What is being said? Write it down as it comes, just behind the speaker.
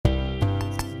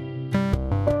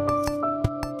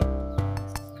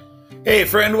Hey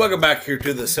friend, welcome back here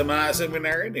to the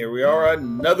Semi-Seminary. And here we are,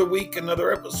 another week,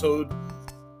 another episode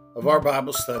of our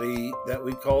Bible study that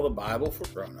we call the Bible for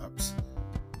Grown-Ups.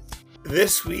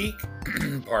 This week,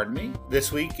 and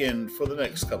for the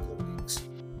next couple of weeks,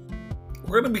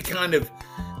 we're going to be kind of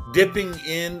dipping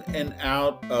in and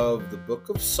out of the book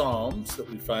of Psalms that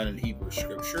we find in Hebrew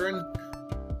Scripture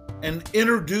and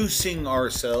introducing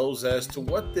ourselves as to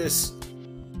what this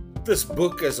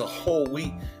book as a whole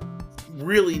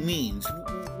really means.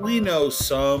 We know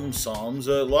some Psalms.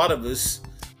 A lot of us,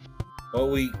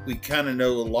 we kind of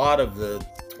know a lot of the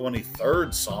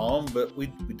 23rd Psalm, but we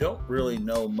don't really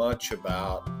know much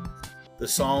about the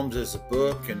Psalms as a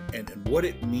book and what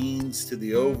it means to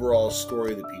the overall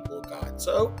story of the people of God.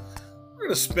 So we're going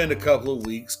to spend a couple of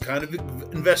weeks kind of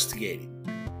investigating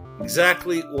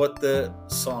exactly what the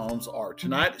Psalms are.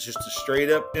 Tonight it's just a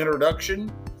straight up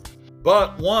introduction,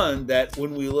 but one that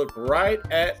when we look right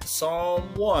at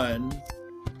Psalm 1,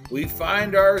 we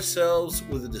find ourselves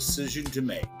with a decision to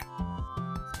make.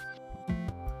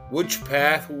 Which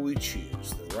path will we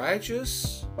choose, the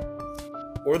righteous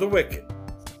or the wicked?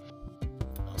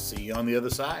 I'll see you on the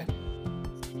other side.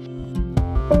 You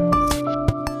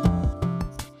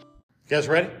guys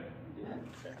ready?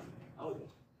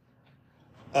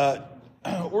 Okay.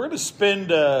 We're going to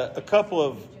spend a couple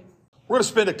of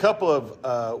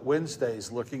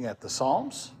Wednesdays looking at the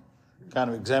Psalms, kind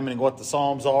of examining what the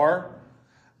Psalms are.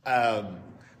 We're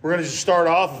going to just start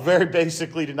off very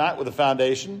basically tonight with a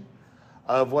foundation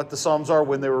of what the Psalms are,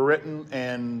 when they were written,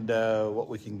 and what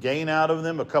we can gain out of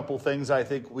them. A couple things I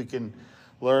think we can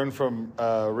learn from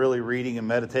really reading and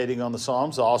meditating on the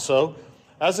Psalms. Also,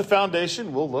 as a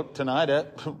foundation, we'll look tonight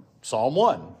at Psalm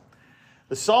 1.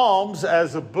 The Psalms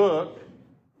as a book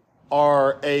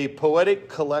are a poetic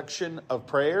collection of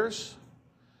prayers.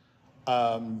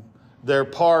 They're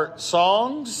part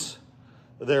songs,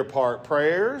 they're part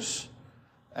prayers,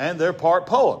 and they're part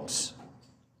poems.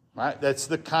 Right? That's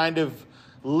the kind of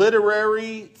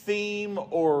literary theme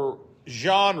or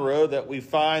genre that we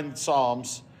find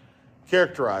Psalms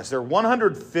characterized. There are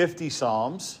 150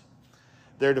 Psalms.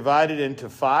 They're divided into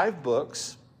 5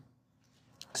 books.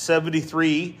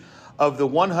 73 of the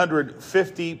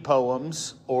 150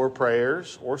 poems or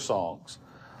prayers or songs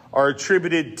are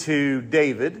attributed to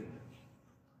David.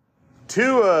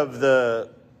 2 of the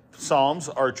Psalms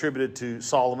are attributed to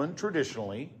Solomon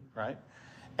traditionally, right?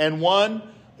 And 1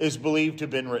 is believed to have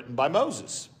been written by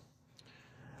Moses.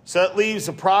 So that leaves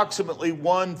approximately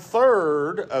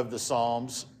 1/3 of the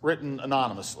Psalms written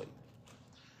anonymously.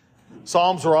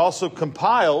 Psalms were also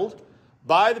compiled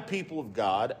by the people of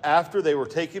God after they were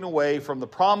taken away from the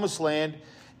promised land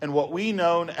and what we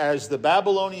know as the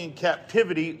Babylonian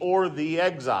captivity or the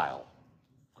exile.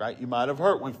 Right? You might have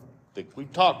heard,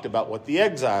 we've talked about what the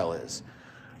exile is.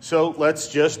 So let's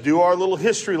just do our little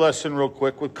history lesson real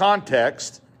quick with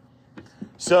context.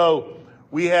 So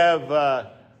we have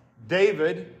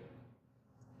David.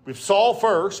 We have Saul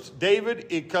first. David,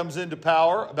 it comes into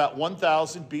power about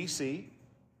 1000 BC.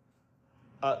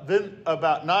 Then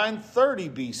about 930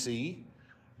 BC,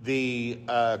 the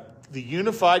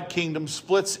unified kingdom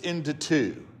splits into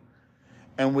 2.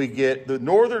 And we get the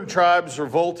northern tribes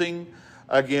revolting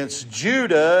against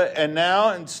Judah. And now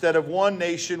instead of 1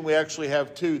 nation, we actually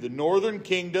have 2. The northern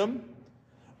kingdom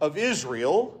of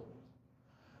Israel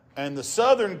and the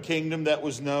southern kingdom that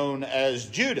was known as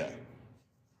Judah.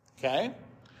 Okay?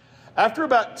 After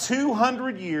about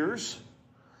 200 years,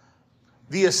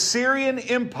 the Assyrian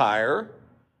Empire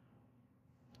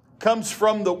comes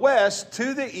from the west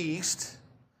to the east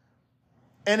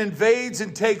and invades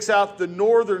and takes out the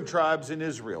northern tribes in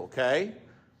Israel, okay?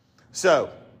 So,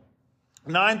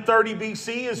 930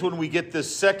 BC is when we get the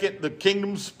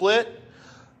kingdom split.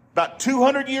 About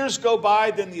 200 years go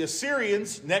by, then the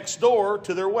Assyrians next door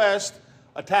to their west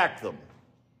attack them.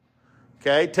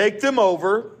 Okay, take them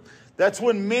over. That's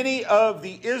when many of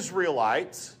the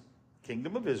Israelites,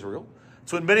 kingdom of Israel,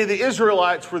 it's when many of the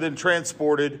Israelites were then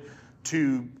transported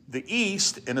to the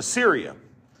east in Assyria.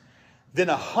 Then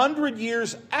 100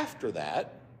 years after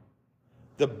that,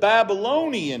 the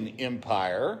Babylonian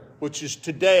Empire, which is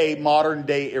today modern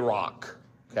day Iraq,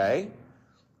 okay?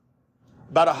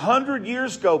 About 100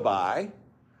 years go by,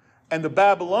 and the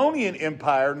Babylonian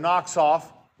Empire knocks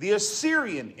off the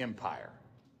Assyrian Empire,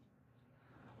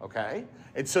 okay?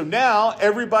 And so now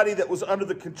everybody that was under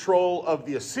the control of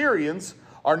the Assyrians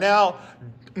are now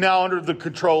under the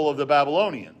control of the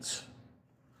Babylonians.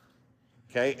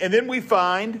 Okay, and then we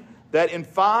find that in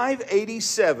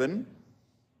 587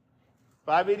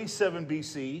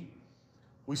 BC,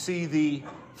 we see the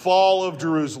fall of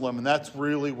Jerusalem, and that's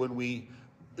really when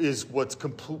what's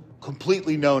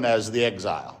completely known as the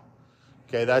exile.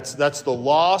 Okay, that's the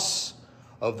loss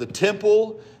of the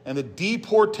temple and the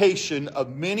deportation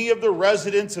of many of the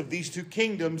residents of these two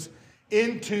kingdoms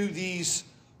into these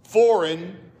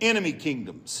foreign enemy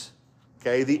kingdoms.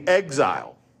 Okay, the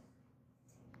exile.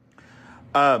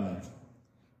 In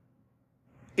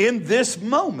this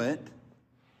moment,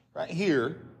 right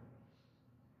here,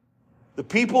 the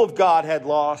people of God had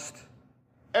lost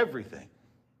everything.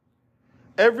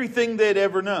 Everything they'd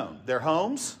ever known. Their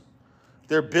homes,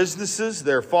 their businesses,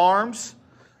 their farms.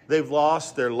 They've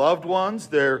lost their loved ones.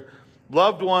 Their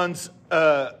loved ones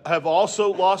have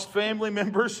also lost family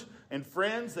members and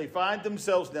friends. They find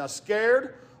themselves now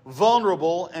scared,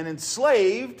 vulnerable, and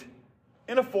enslaved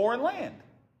in a foreign land.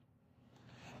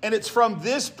 And it's from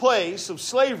this place of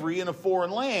slavery in a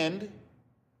foreign land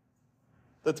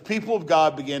that the people of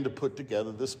God began to put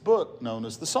together this book known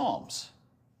as the Psalms.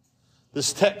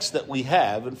 This text that we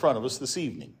have in front of us this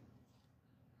evening.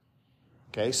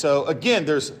 Okay, so again,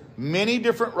 there's many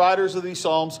different writers of these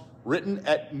Psalms written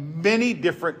at many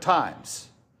different times.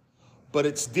 But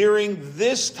it's during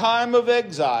this time of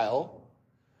exile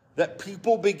that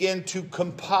people begin to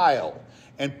compile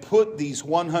and put these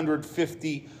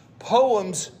 150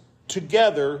 poems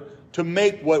together to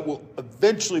make what will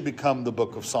eventually become the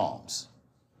book of Psalms.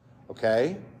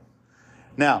 Okay?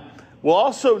 Now, we'll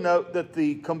also note that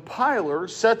the compiler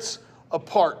sets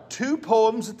apart two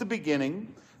poems at the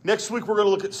beginning. Next week, we're going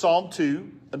to look at Psalm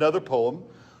 2, another poem.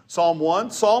 Psalm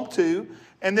 1, Psalm 2,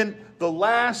 and then the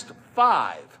last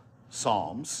 5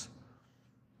 Psalms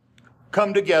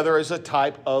come together as a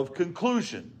type of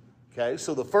conclusion. Okay,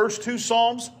 so the first 2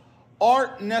 Psalms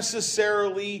aren't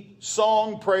necessarily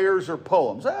song, prayers, or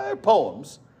poems. They're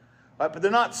poems, right? But they're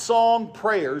not song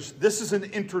prayers. This is an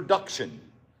introduction.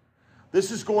 This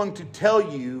is going to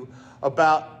tell you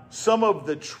about some of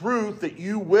the truth that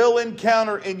you will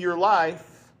encounter in your life,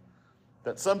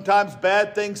 that sometimes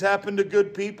bad things happen to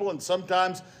good people and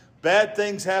sometimes bad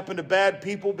things happen to bad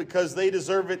people because they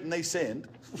deserve it and they sinned.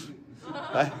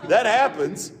 That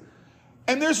happens.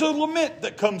 And there's a lament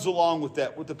that comes along with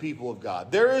that with the people of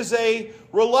God. There is a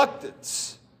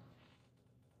reluctance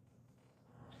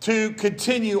to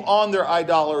continue on their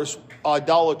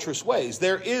idolatrous ways.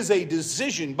 There is a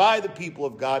decision by the people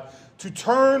of God to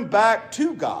turn back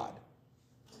to God.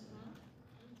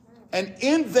 And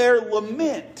in their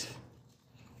lament,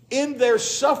 in their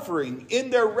suffering, in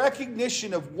their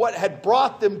recognition of what had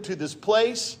brought them to this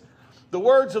place, the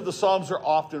words of the Psalms are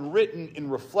often written in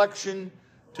reflection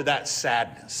to that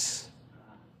sadness.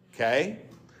 Okay?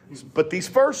 But these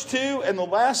first 2 and the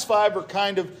last 5 are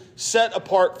kind of set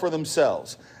apart for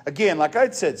themselves. Again, like I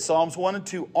said, Psalms 1 and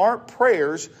 2 aren't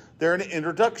prayers, they're an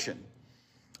introduction.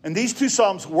 And these 2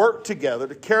 Psalms work together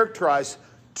to characterize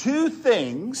two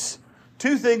things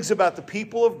about the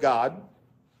people of God.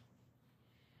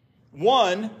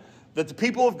 One, that the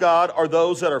people of God are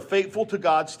those that are faithful to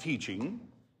God's teaching.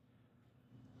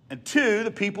 And 2,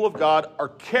 the people of God are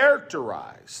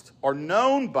characterized, are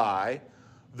known by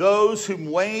those who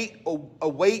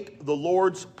await the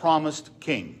Lord's promised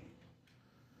king.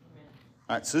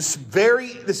 All right, so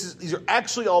these are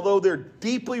actually, although they're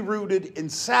deeply rooted in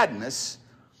sadness,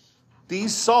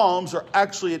 these Psalms are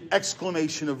actually an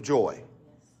exclamation of joy.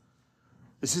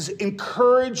 This is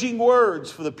encouraging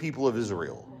words for the people of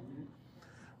Israel.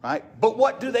 Right? But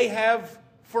what do they have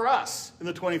for us in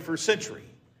the 21st century?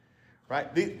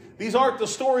 Right? These aren't the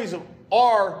stories of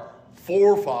our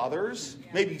forefathers,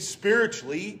 maybe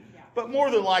spiritually, but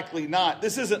more than likely not.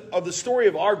 This isn't the story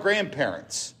of our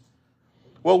grandparents.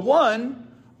 Well, one,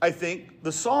 I think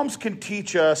the Psalms can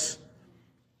teach us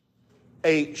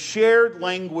a shared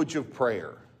language of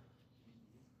prayer.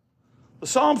 The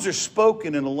Psalms are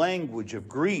spoken in a language of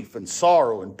grief and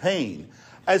sorrow and pain,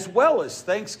 as well as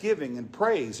thanksgiving and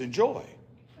praise and joy.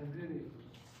 And beauty.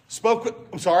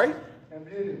 I'm sorry? And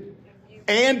beauty.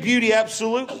 And beauty,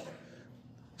 absolutely.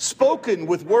 Spoken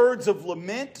with words of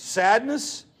lament,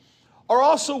 sadness, are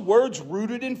also words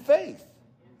rooted in faith.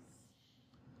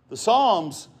 The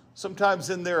Psalms,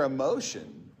 sometimes in their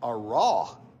emotion, are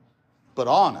raw, but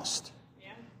honest.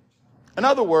 In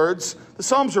other words, the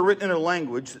Psalms are written in a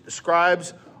language that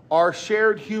describes our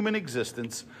shared human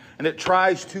existence, and it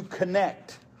tries to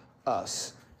connect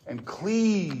us and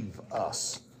cleave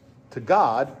us to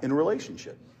God in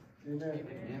relationship.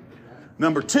 Amen.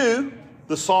 Number 2,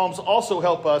 the Psalms also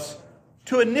help us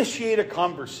to initiate a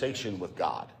conversation with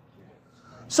God.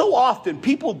 So often,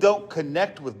 people don't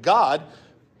connect with God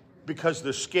because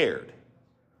they're scared.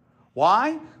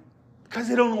 Why? Because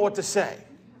they don't know what to say.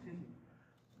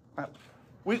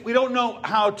 We don't know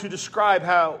how to describe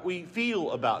how we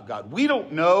feel about God. We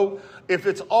don't know if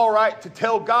it's all right to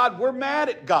tell God we're mad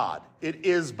at God. It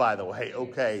is, by the way,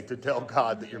 okay to tell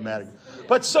God that you're mad at God.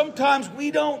 But sometimes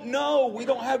we don't know. We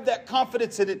don't have that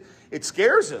confidence in it. It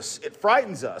scares us. It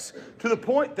frightens us to the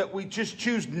point that we just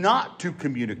choose not to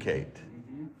communicate.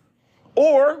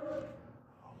 Or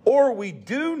we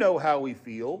do know how we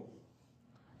feel,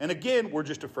 and again, we're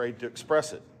just afraid to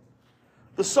express it.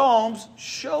 The Psalms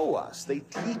show us, they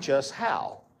teach us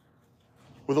how,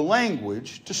 with a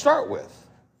language to start with.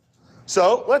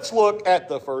 So let's look at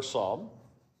the first Psalm.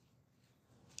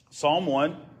 Psalm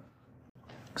 1.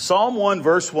 Psalm 1,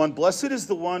 verse 1. Blessed is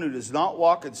the one who does not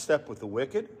walk in step with the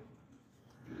wicked,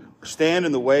 or stand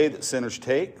in the way that sinners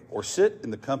take, or sit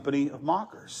in the company of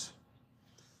mockers.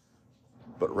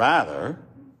 But rather,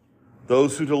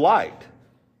 those whose delight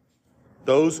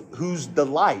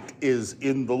is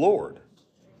in the Lord,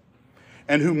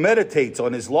 and who meditates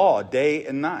on his law day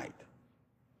and night.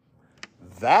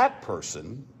 That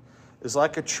person is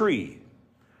like a tree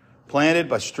planted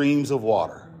by streams of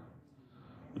water,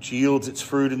 which yields its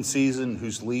fruit in season,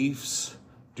 whose leaves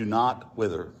do not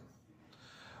wither.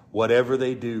 Whatever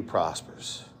they do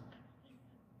prospers.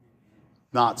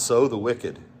 Not so the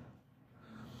wicked.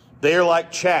 They are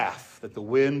like chaff that the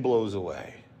wind blows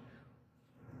away.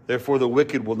 Therefore the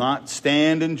wicked will not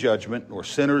stand in judgment, nor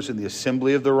sinners in the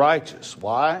assembly of the righteous.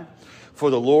 Why? For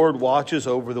the Lord watches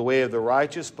over the way of the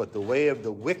righteous, but the way of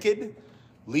the wicked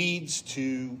leads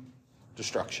to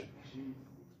destruction.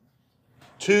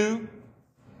 Two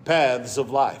paths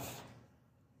of life.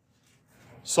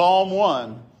 Psalm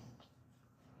 1,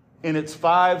 in its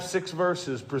 5-6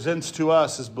 verses, presents to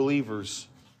us as believers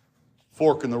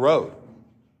fork in the road.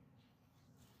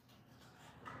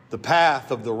 The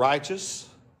path of the righteous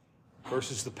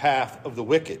versus the path of the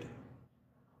wicked.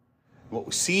 What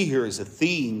we see here is a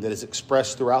theme that is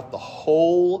expressed throughout the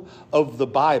whole of the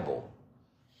Bible.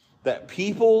 That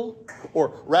people,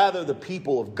 or rather the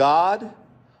people of God,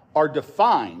 are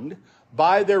defined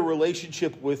by their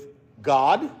relationship with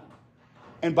God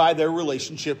and by their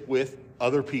relationship with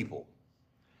other people.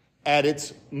 At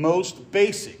its most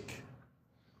basic,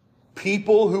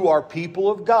 people who are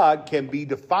people of God can be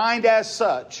defined as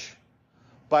such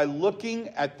by looking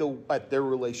at their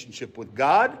relationship with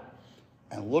God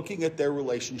and looking at their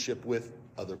relationship with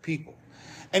other people.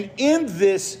 And in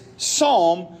this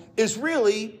psalm is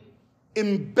really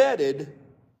embedded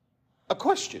a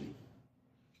question.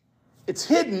 It's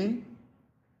hidden,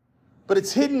 but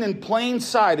it's hidden in plain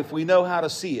sight if we know how to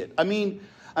see it. I mean,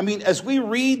 as we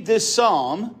read this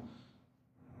psalm,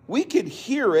 we could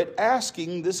hear it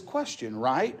asking this question,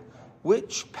 right?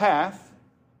 Which path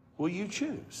will you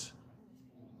choose?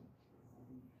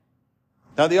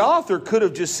 Now, the author could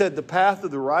have just said the path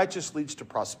of the righteous leads to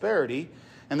prosperity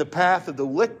and the path of the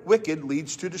wicked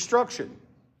leads to destruction.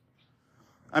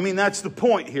 I mean, that's the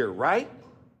point here, right?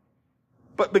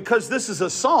 But because this is a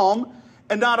psalm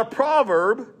and not a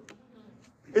proverb,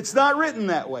 it's not written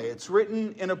that way. It's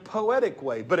written in a poetic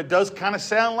way, but it does kind of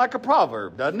sound like a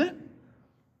proverb, doesn't it?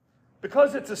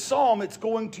 Because it's a psalm, it's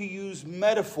going to use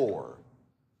metaphor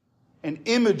and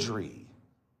imagery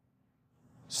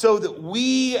so that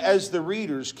we as the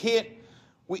readers can't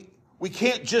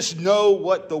just know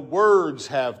what the words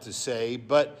have to say,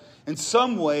 but in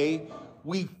some way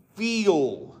we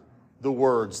feel the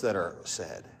words that are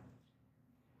said.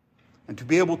 And to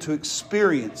be able to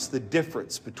experience the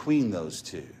difference between those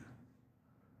two.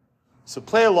 So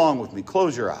play along with me.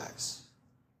 Close your eyes.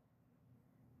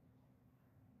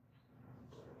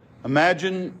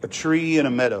 Imagine a tree in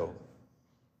a meadow.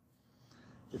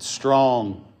 It's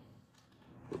strong.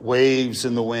 It waves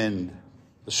in the wind.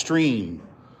 A stream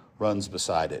runs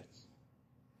beside it.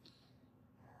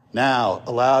 Now,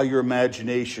 allow your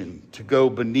imagination to go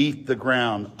beneath the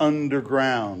ground,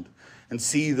 underground, and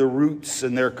see the roots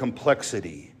and their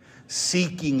complexity,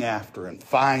 seeking after and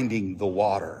finding the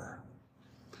water.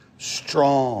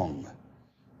 Strong,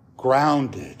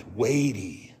 grounded,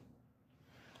 weighty,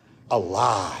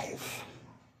 alive.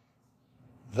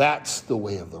 That's the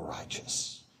way of the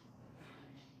righteous.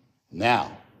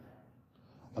 Now,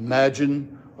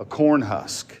 imagine a corn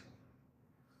husk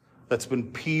that's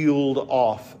been peeled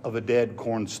off of a dead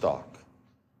corn stalk.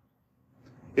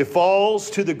 It falls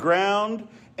to the ground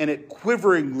and it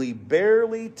quiveringly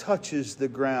barely touches the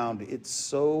ground. It's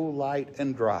so light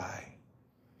and dry.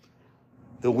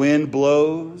 The wind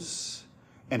blows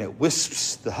and it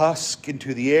wisps the husk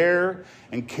into the air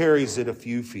and carries it a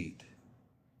few feet.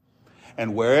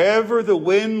 And wherever the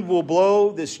wind will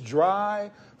blow, this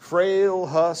dry, frail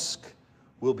husk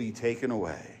will be taken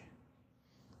away.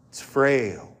 It's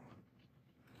frail.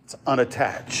 It's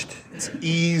unattached. It's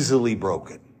easily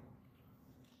broken.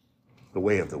 The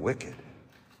way of the wicked.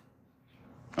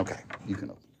 Okay, you can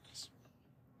open this.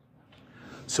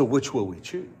 So which will we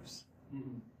choose?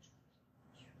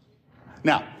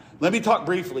 Now, let me talk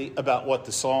briefly about what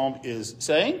the psalm is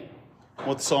saying,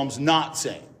 what the psalm's not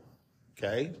saying.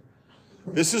 Okay?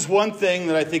 This is one thing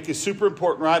that I think is super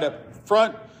important right up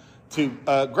front to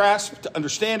grasp, to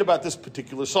understand about this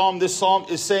particular psalm. This psalm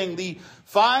is saying the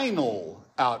final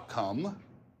outcome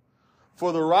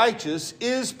for the righteous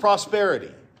is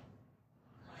prosperity.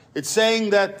 It's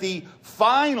saying that the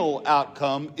final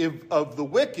outcome of the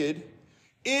wicked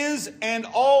is and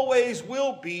always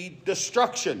will be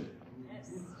destruction.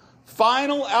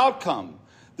 Final outcome.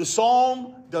 The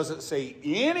psalm doesn't say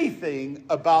anything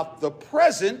about the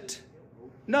present.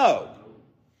 No.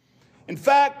 In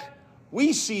fact,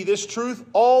 we see this truth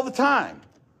all the time.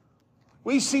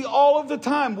 We see all of the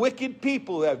time wicked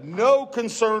people who have no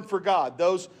concern for God.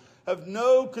 Those who have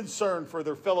no concern for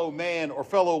their fellow man or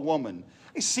fellow woman.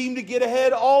 They seem to get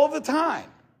ahead all of the time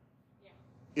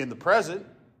in the present,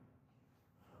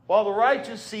 while the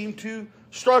righteous seem to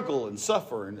struggle and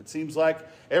suffer. And it seems like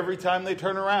every time they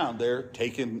turn around, they're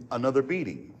taking another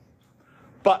beating.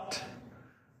 But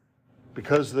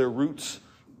because their roots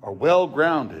are well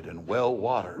grounded and well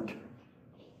watered,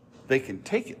 they can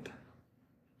take it.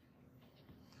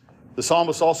 The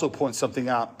psalmist also points something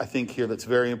out, I think, here that's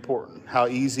very important. How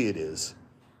easy it is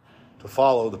to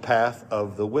follow the path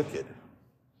of the wicked.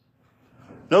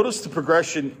 Notice the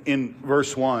progression in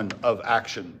verse 1 of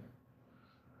action.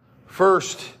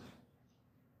 First,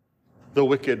 the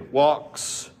wicked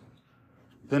walks,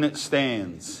 then it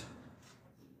stands,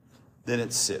 then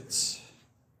it sits.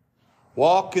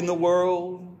 Walk in the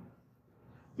world,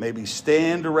 maybe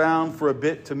stand around for a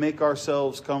bit to make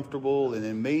ourselves comfortable, and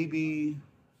then maybe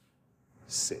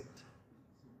sit.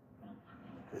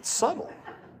 It's subtle.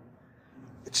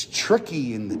 It's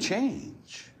tricky in the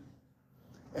change.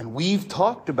 And we've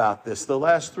talked about this the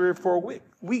last 3 or 4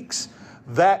 weeks.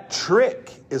 That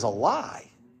trick is a lie.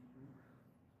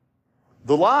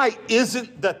 The lie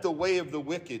isn't that the way of the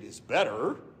wicked is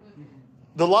better.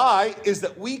 The lie is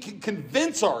that we can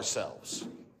convince ourselves.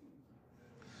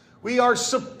 We are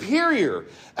superior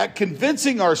at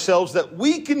convincing ourselves that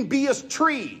we can be a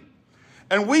tree,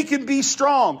 and we can be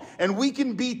strong, and we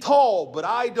can be tall, but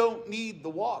I don't need the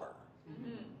water.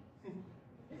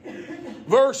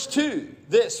 Verse 2,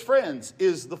 this, friends,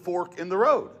 is the fork in the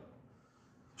road.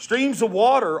 Streams of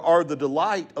water are the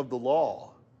delight of the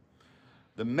law,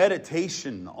 the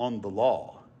meditation on the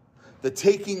law, the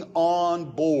taking on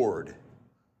board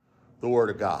the Word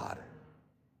of God.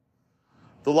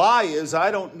 The lie is I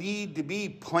don't need to be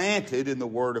planted in the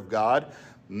Word of God.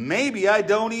 Maybe I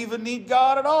don't even need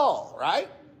God at all, right?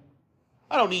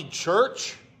 I don't need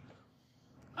church.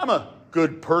 I'm a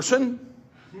good person.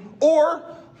 Or,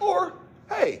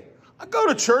 hey, I go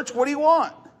to church. What do you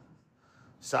want?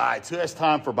 Besides, who has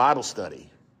time for Bible study?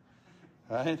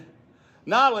 Right?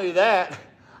 Not only that,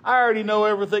 I already know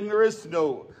everything there is to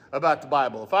know about the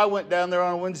Bible. If I went down there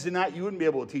on a Wednesday night, you wouldn't be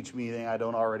able to teach me anything I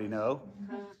don't already know.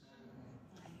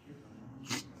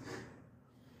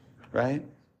 Right?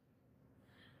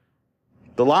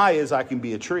 The lie is I can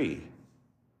be a tree,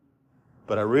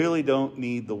 but I really don't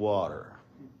need the water.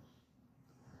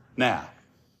 Now,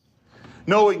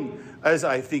 knowing, as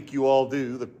I think you all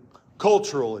do, the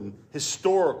cultural and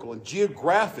historical and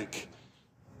geographic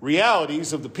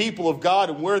realities of the people of God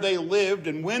and where they lived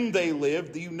and when they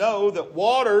lived, you know that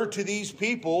water to these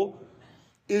people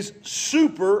is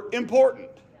super important.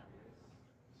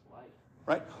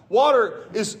 Right? Water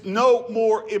is no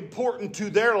more important to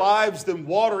their lives than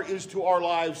water is to our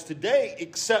lives today,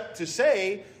 except to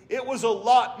say it was a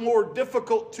lot more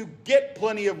difficult to get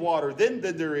plenty of water then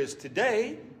than there is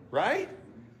today, right?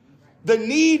 The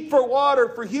need for water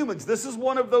for humans. This is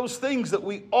one of those things that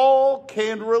we all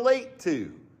can relate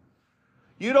to.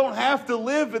 You don't have to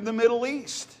live in the Middle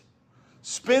East.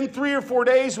 Spend 3 or 4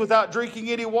 days without drinking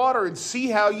any water and see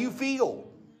how you feel.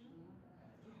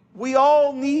 We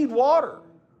all need water.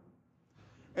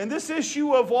 And this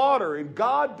issue of water and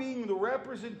God being the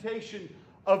representation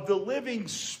of the living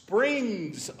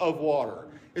springs of water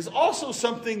is also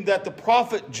something that the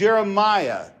prophet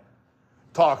Jeremiah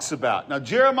talks about. Now,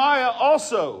 Jeremiah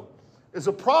also is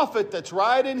a prophet that's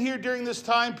right in here during this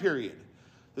time period.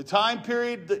 The time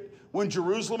period that when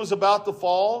Jerusalem is about to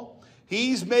fall,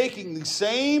 he's making the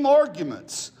same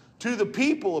arguments to the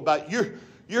people about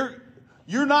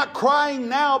you're not crying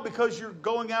now because you're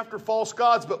going after false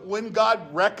gods, but when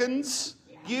God reckons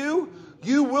you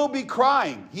will be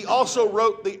crying. He also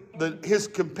wrote his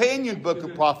companion book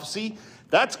of prophecy.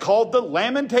 That's called the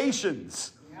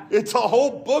Lamentations. It's a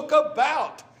whole book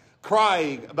about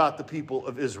crying about the people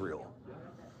of Israel.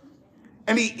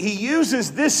 And he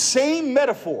uses this same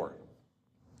metaphor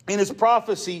in his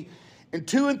prophecy in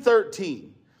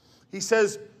 2:13. He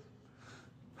says,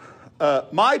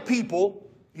 my people,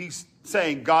 he's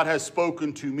saying God has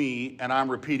spoken to me, and I'm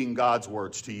repeating God's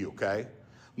words to you, okay?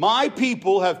 My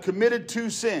people have committed two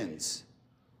sins.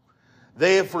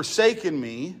 They have forsaken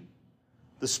me,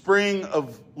 the spring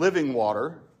of living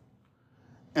water,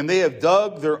 and they have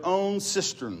dug their own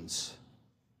cisterns,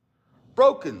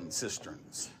 broken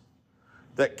cisterns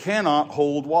that cannot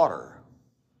hold water.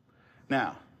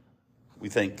 Now, we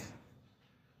think,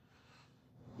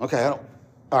 okay, all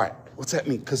right, what's that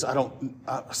mean? Because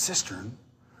a cistern,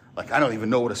 like I don't even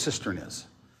know what a cistern is.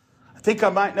 I think I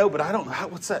might know, but I don't know.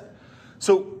 What's that?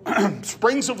 So,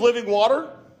 springs of living water,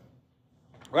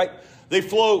 right? They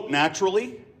flow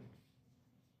naturally.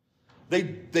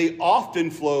 They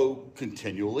often flow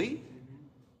continually.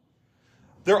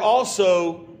 They're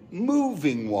also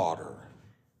moving water.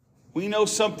 We know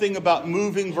something about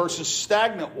moving versus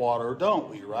stagnant water, don't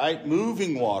we, right?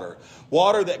 Moving water.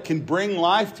 Water that can bring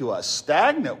life to us.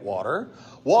 Stagnant water.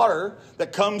 Water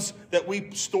that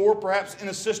we store perhaps in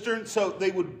a cistern. So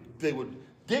they would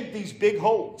dig these big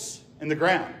holes in the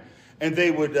ground. And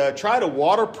they would try to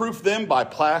waterproof them by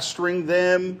plastering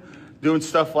them, doing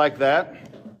stuff like that.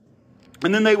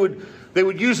 And then they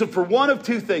would use them for one of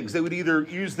two things. They would either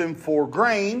use them for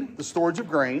grain, the storage of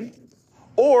grain,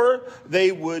 or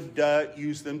they would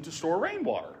use them to store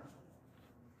rainwater.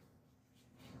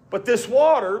 But this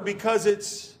water, because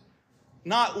it's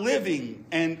not living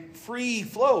and free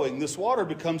flowing, this water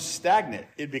becomes stagnant.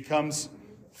 It becomes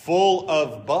full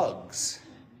of bugs.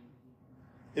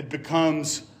 It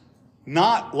becomes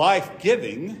not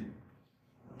life-giving,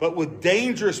 but with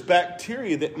dangerous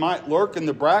bacteria that might lurk in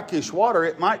the brackish water,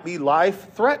 it might be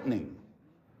life-threatening.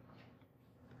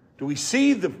 Do we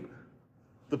see the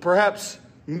perhaps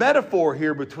metaphor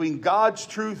here between God's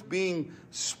truth being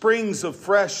springs of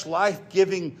fresh,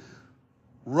 life-giving,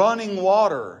 running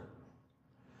water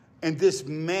and this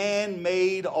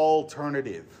man-made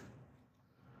alternative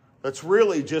that's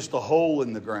really just a hole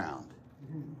in the ground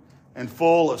and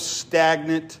full of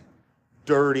stagnant,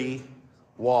 dirty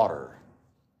water?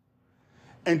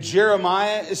 And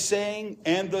Jeremiah is saying,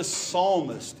 and the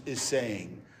psalmist is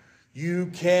saying, you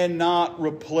cannot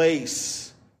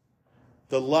replace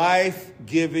the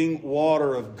life-giving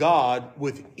water of God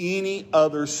with any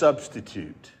other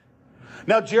substitute.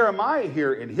 Now, Jeremiah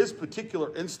here, in his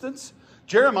particular instance,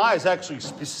 Jeremiah is actually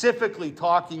specifically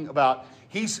talking about,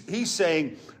 he's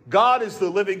saying, God is the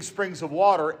living springs of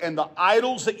water, and the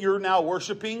idols that you're now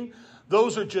worshiping,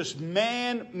 those are just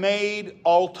man-made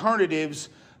alternatives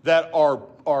that are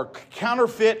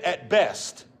counterfeit at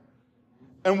best.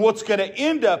 And what's going to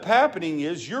end up happening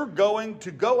is you're going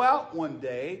to go out one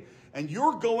day and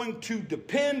you're going to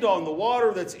depend on the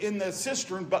water that's in the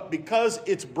cistern, but because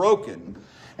it's broken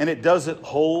and it doesn't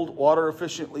hold water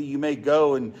efficiently, you may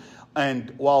go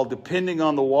and while depending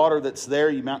on the water that's there,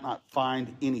 you might not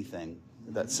find anything.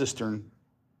 That cistern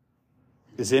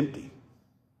is empty.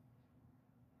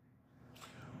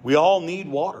 We all need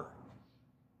water.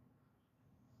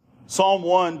 Psalm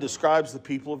 1 describes the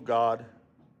people of God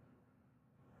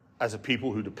as a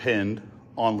people who depend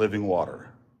on living water.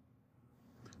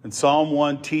 And Psalm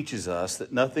 1 teaches us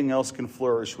that nothing else can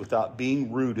flourish without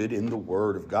being rooted in the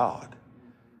Word of God.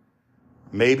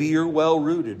 Maybe you're well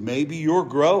rooted, maybe you're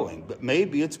growing, but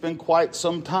maybe it's been quite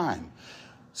some time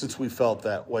since we felt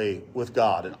that way with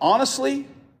God. And honestly,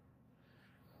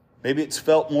 maybe it's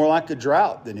felt more like a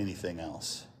drought than anything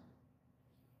else.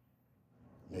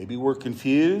 Maybe we're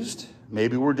confused.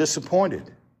 Maybe we're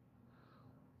disappointed.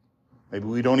 Maybe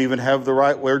we don't even have the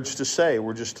right words to say.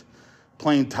 We're just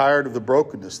plain tired of the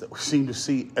brokenness that we seem to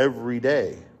see every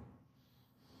day.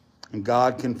 And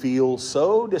God can feel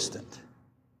so distant.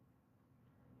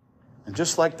 And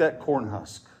just like that corn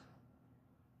husk,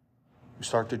 we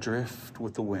start to drift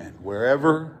with the wind,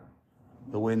 wherever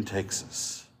the wind takes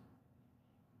us.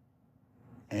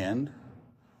 And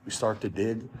we start to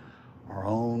dig our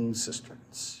own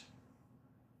cisterns.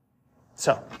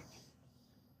 So,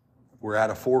 we're at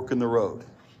a fork in the road.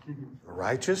 The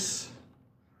righteous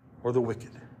or the wicked?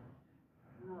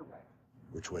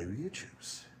 Which way will you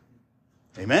choose?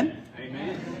 Amen?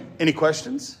 Amen. Any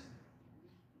questions?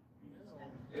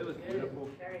 It was beautiful.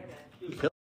 Very good.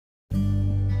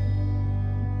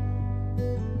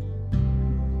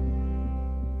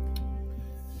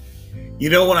 You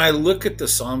know, when I look at the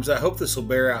Psalms, I hope this will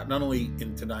bear out not only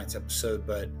in tonight's episode,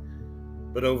 but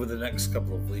over the next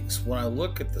couple of weeks. When I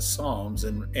look at the Psalms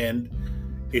and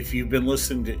If you've been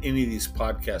listening to any of these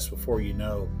podcasts before, you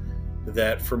know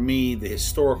that for me, the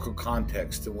historical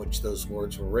context in which those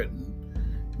words were written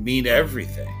mean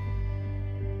everything.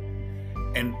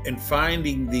 And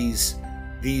finding these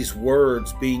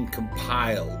words being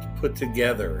compiled, put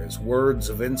together as words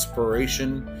of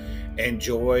inspiration and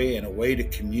joy and a way to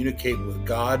communicate with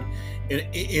God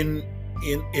in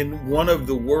one of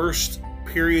the worst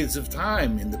periods of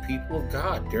time in the people of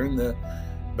God during the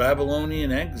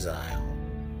Babylonian exile.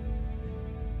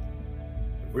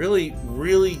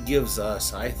 Really gives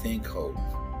us, I think, hope.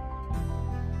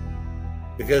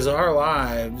 Because our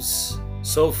lives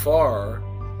so far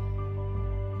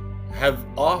have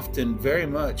often very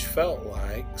much felt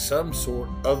like some sort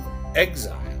of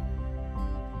exile.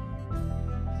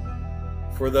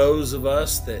 For those of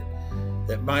us that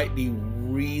might be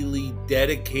really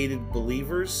dedicated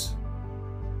believers,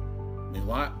 we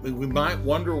might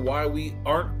wonder why we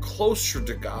aren't closer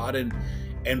to God,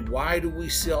 and why do we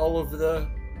see all of the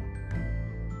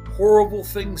horrible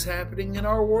things happening in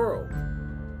our world?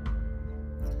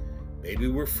 Maybe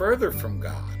we're further from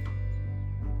God.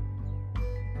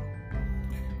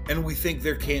 And we think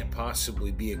there can't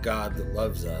possibly be a God that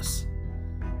loves us.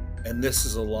 And this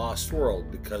is a lost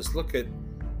world, because look at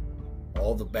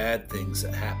all the bad things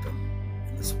that happen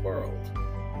in this world.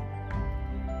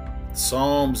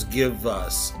 Psalms give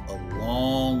us a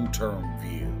long-term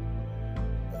view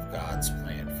of God's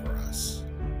plan for us.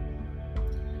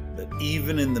 That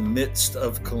even in the midst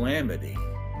of calamity,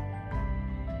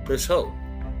 there's hope.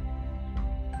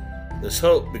 There's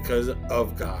hope because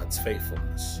of God's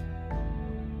faithfulness.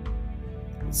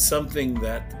 It's something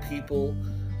that the people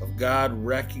of God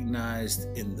recognized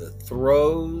in the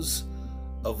throes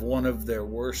of one of their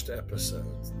worst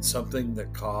episodes. It's something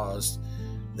that caused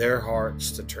their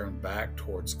hearts to turn back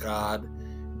towards God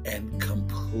and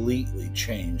completely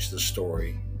change the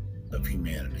story of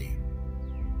humanity.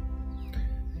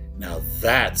 Now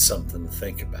that's something to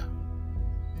think about.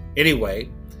 Anyway,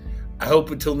 I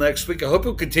hope until next week, I hope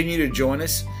you'll continue to join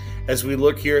us as we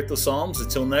look here at the Psalms.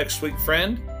 Until next week,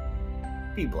 friend,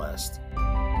 be blessed.